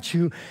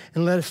statue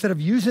and instead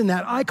of using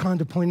that icon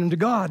to point them to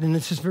God. And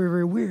it's just very,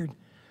 very weird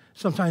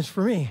sometimes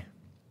for me.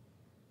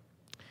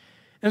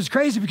 And it's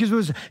crazy because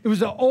it was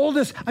the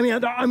oldest. I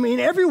mean,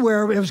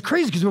 everywhere it was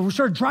crazy because we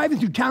started driving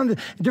through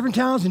different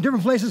towns and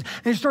different places,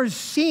 and you started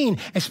seeing,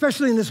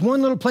 especially in this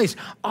one little place,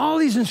 all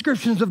these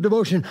inscriptions of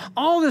devotion,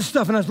 all this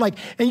stuff. And I was like,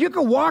 and you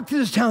could walk through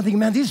this town thinking,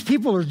 man, these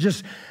people are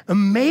just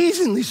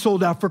amazingly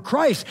sold out for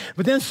Christ.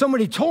 But then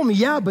somebody told me,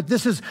 yeah, but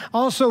this is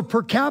also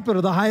per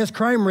capita the highest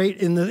crime rate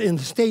in the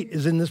state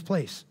is in this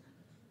place.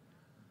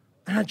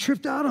 And I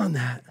tripped out on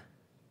that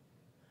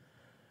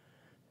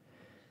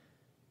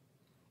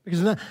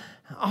because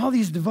all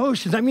these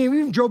devotions. I mean, we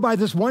even drove by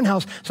this one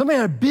house. Somebody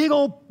had a big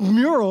old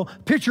mural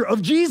picture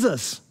of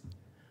Jesus.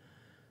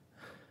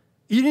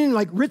 Eating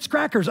like Ritz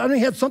crackers. I don't know,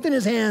 he had something in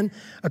his hand,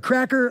 a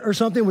cracker or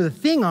something with a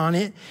thing on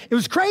it. It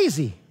was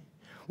crazy.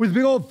 With a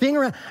big old thing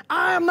around.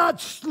 I'm not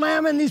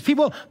slamming these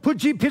people, put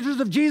pictures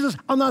of Jesus.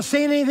 I'm not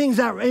saying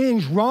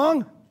anything's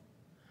wrong.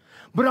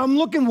 But I'm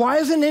looking, why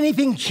isn't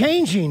anything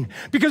changing?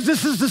 Because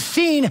this is the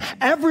scene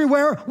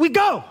everywhere we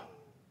go.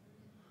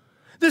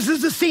 This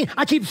is the scene.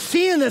 I keep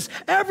seeing this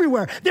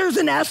everywhere. There's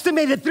an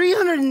estimated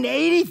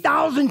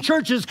 380,000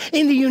 churches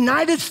in the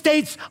United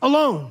States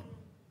alone.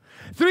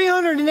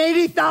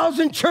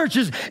 380,000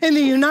 churches in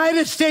the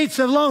United States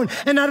alone.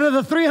 And out of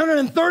the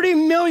 330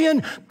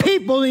 million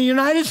people in the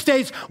United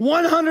States,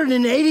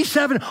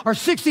 187 or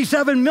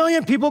 67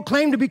 million people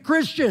claim to be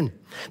Christian.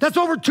 That's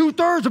over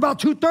about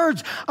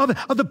two-thirds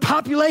of the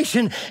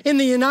population in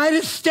the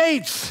United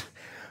States.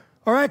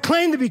 All right,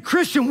 claim to be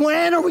Christian.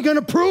 When are we going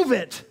to prove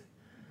it?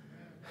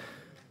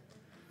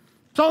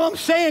 That's all I'm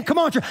saying. Come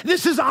on, church.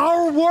 This is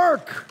our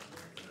work.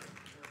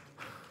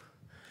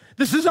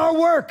 This is our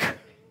work.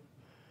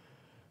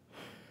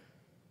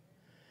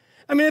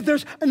 I mean, if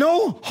there's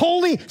no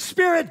Holy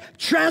Spirit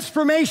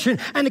transformation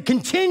and a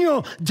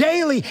continual,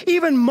 daily,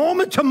 even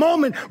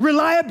moment-to-moment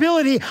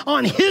reliability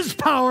on His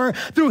power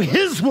through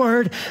His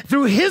word,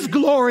 through His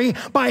glory,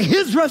 by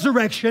His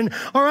resurrection,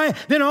 all right,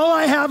 then all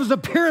I have is the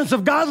appearance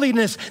of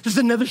godliness, just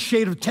another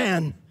shade of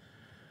tan.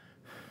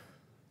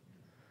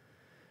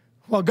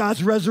 Well,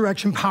 God's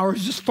resurrection power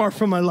is just far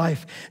from my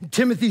life.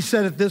 Timothy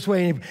said it this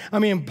way.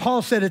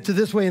 Paul said it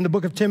this way in the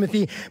book of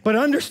Timothy. But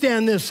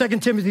understand this,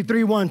 2 Timothy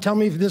 3:1. Tell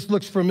me if this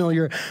looks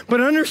familiar.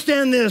 But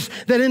understand this,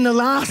 that in the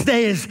last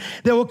days,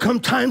 there will come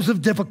times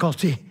of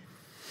difficulty.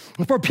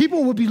 For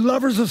people will be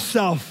lovers of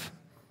self,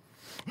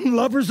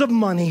 lovers of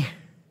money,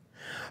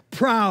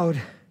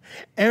 proud,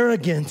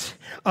 arrogant,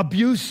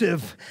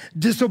 abusive,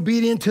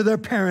 disobedient to their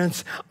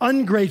parents,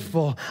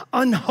 ungrateful,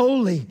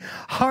 unholy,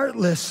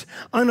 heartless,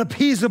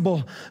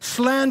 unappeasable,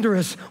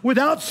 slanderous,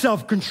 without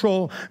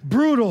self-control,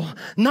 brutal,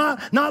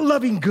 not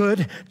loving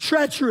good,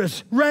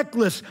 treacherous,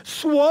 reckless,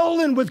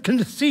 swollen with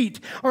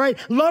conceit, all right,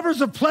 lovers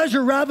of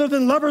pleasure rather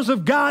than lovers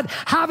of God,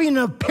 having an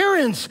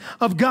appearance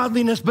of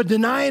godliness but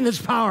denying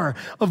His power.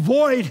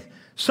 Avoid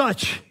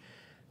such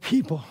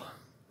people.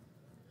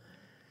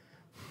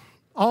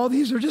 All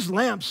these are just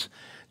lamps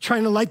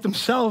trying to light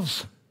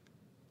themselves.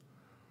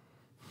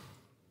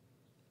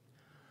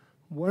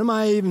 What am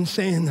I even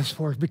saying this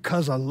for?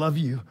 Because I love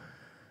you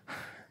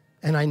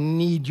and I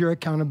need your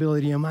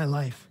accountability in my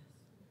life.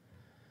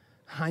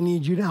 I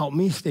need you to help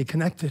me stay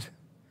connected.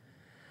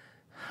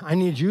 I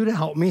need you to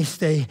help me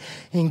stay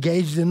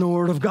engaged in the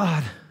Word of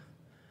God,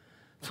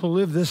 to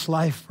live this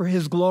life for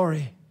His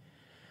glory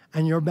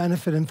and your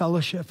benefit and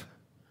fellowship.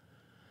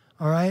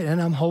 All right? And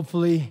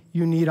hopefully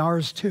you need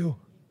ours too.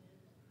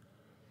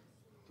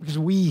 Because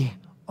we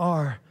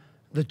are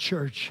the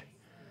church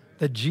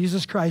that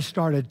Jesus Christ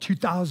started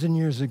 2,000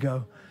 years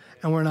ago,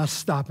 and we're not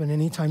stopping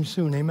anytime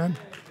soon. Amen?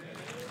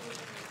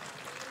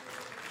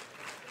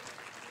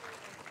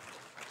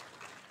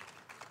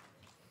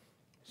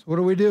 So what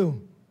do we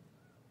do?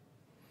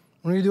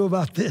 What do we do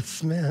about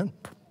this, man?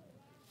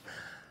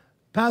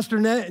 Pastor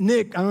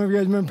Nick, I don't know if you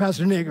guys remember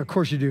Pastor Nick. Of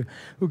course you do.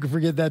 Who could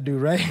forget that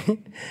dude, right?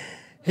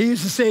 He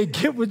used to say,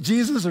 get with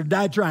Jesus or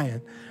die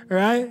trying, all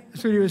right?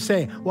 That's what he would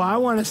say. Well, I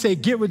want to say,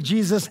 get with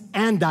Jesus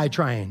and die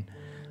trying,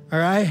 all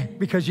right?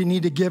 Because you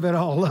need to give it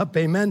all up,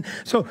 amen?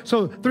 So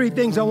 3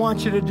 things I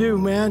want you to do,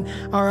 man,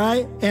 all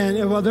right?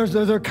 And, well,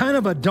 they're kind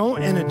of a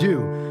don't and a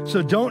do.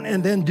 So don't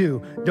and then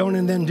do. Don't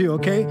and then do,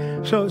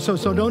 okay? So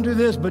don't do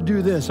this, but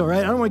do this, all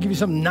right? I don't want to give you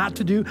something not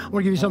to do. I want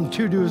to give you something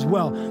to do as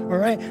well, all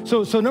right?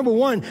 So number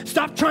 1,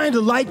 stop trying to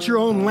light your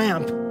own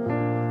lamp.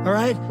 All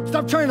right?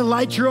 Stop trying to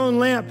light your own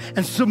lamp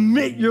and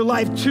submit your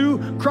life to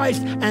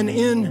Christ and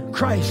in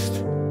Christ.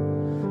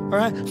 All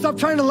right? Stop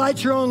trying to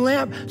light your own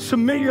lamp.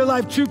 Submit your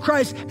life to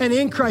Christ and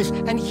in Christ,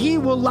 and He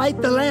will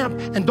light the lamp.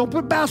 And don't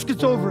put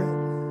baskets over it.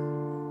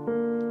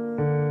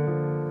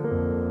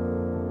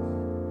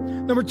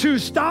 Number 2,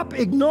 stop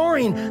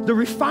ignoring the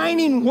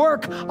refining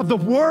work of the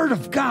Word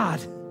of God.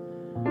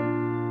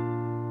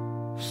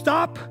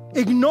 Stop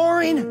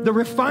ignoring the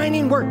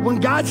refining work. When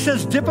God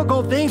says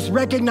difficult things,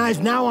 recognize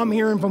now I'm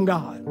hearing from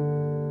God.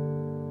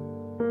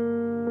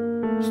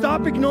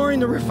 Stop ignoring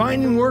the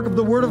refining work of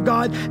the Word of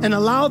God and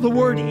allow the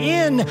Word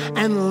in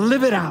and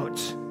live it out.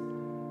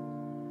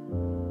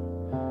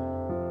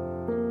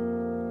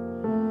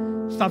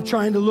 Stop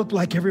trying to look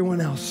like everyone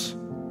else.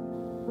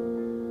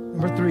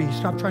 Number 3,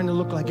 stop trying to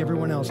look like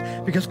everyone else,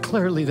 because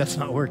clearly that's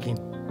not working.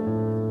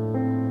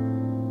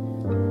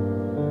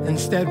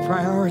 Instead,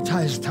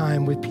 prioritize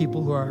time with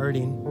people who are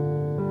hurting.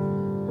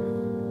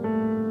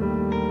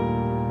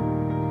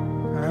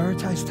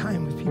 Prioritize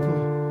time with people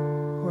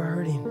who are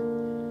hurting.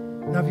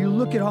 Now, if you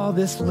look at all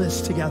this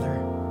list together,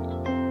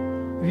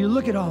 if you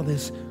look at all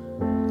this,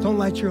 don't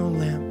light your own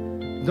lamp.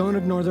 Don't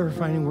ignore the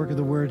refining work of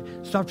the Word.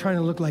 Stop trying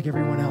to look like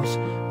everyone else,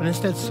 but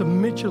instead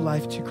submit your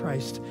life to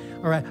Christ.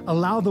 All right,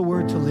 allow the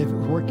Word to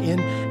work in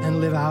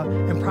and live out,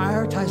 and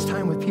prioritize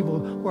time with people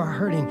who are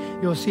hurting.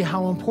 You'll see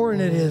how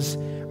important it is,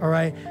 all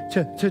right,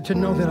 to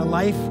know that a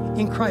life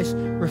in Christ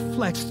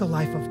reflects the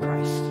life of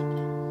Christ.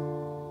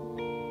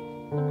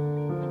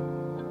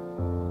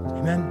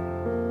 Amen.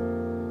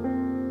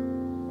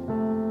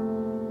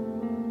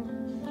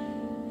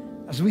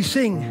 As we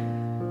sing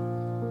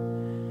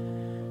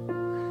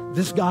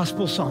this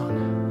gospel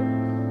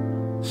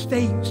song,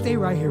 stay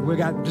right here. We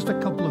got just a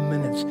couple of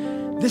minutes.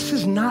 This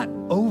is not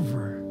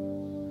over.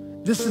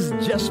 This is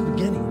just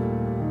beginning.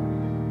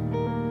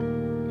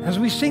 As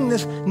we sing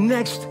this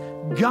next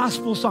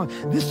gospel song,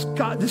 this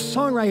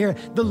song right here,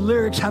 the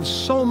lyrics have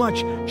so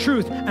much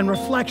truth and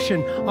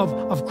reflection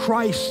of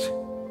Christ.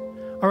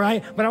 All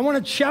right, but I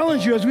want to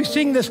challenge you as we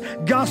sing this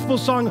gospel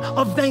song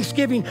of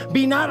thanksgiving,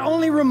 be not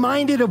only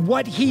reminded of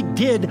what he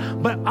did,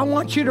 but I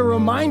want you to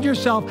remind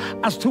yourself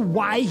as to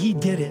why he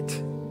did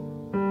it.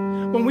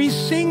 When we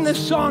sing this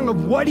song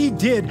of what he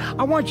did,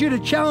 I want you to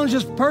challenge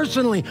us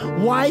personally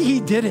why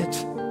he did it.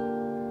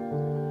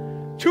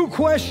 2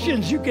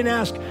 questions you can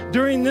ask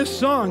during this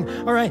song,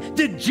 all right?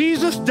 Did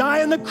Jesus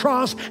die on the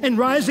cross and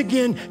rise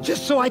again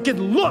just so I could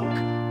look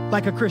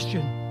like a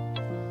Christian?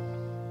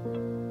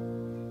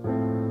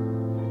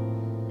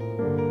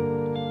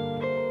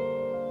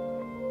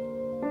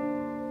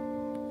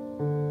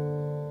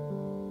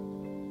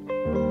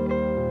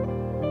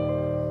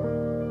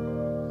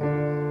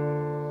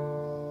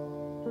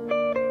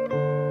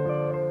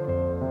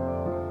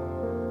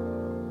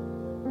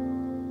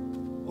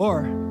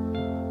 Or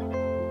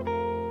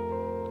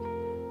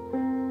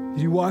did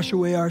he wash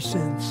away our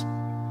sins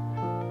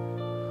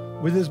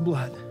with his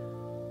blood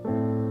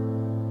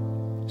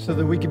so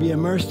that we could be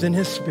immersed in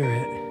his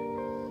Spirit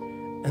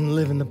and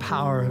live in the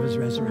power of his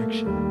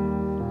resurrection?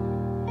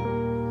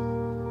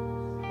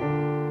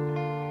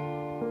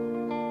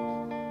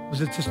 Was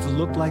it just to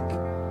look like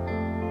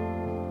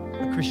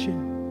a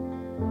Christian?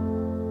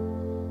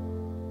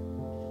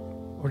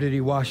 Or did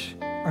he wash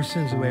our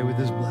sins away with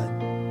his blood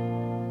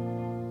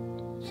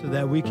so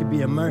that we could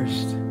be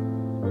immersed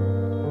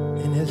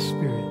in his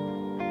Spirit?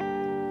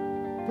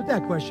 Put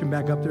that question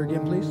back up there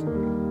again, please.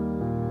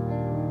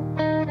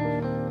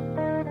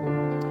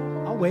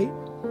 I'll wait.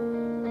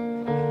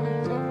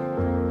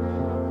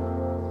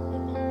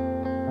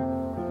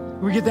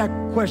 Can we get that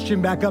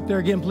question back up there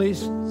again,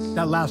 please?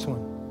 That last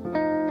one.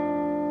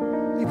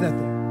 Leave that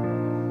there.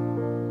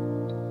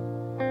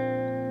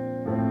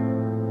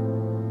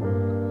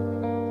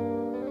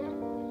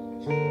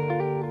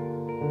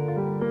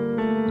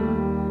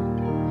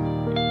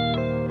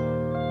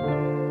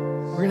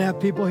 We're going to have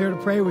people here to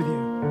pray with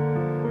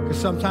you, because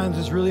sometimes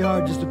it's really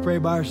hard just to pray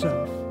by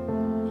ourselves.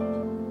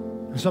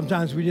 And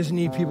sometimes we just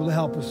need people to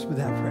help us with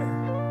that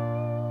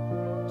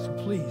prayer. So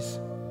please,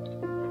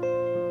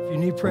 if you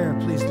need prayer,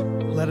 please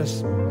let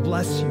us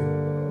bless you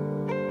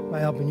by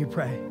helping you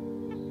pray.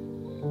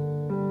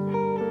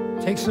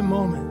 Take some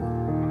moment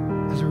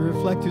as we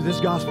reflect through this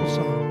gospel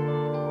song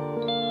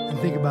and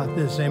think about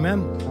this.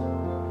 Amen?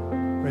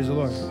 Praise the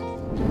Lord.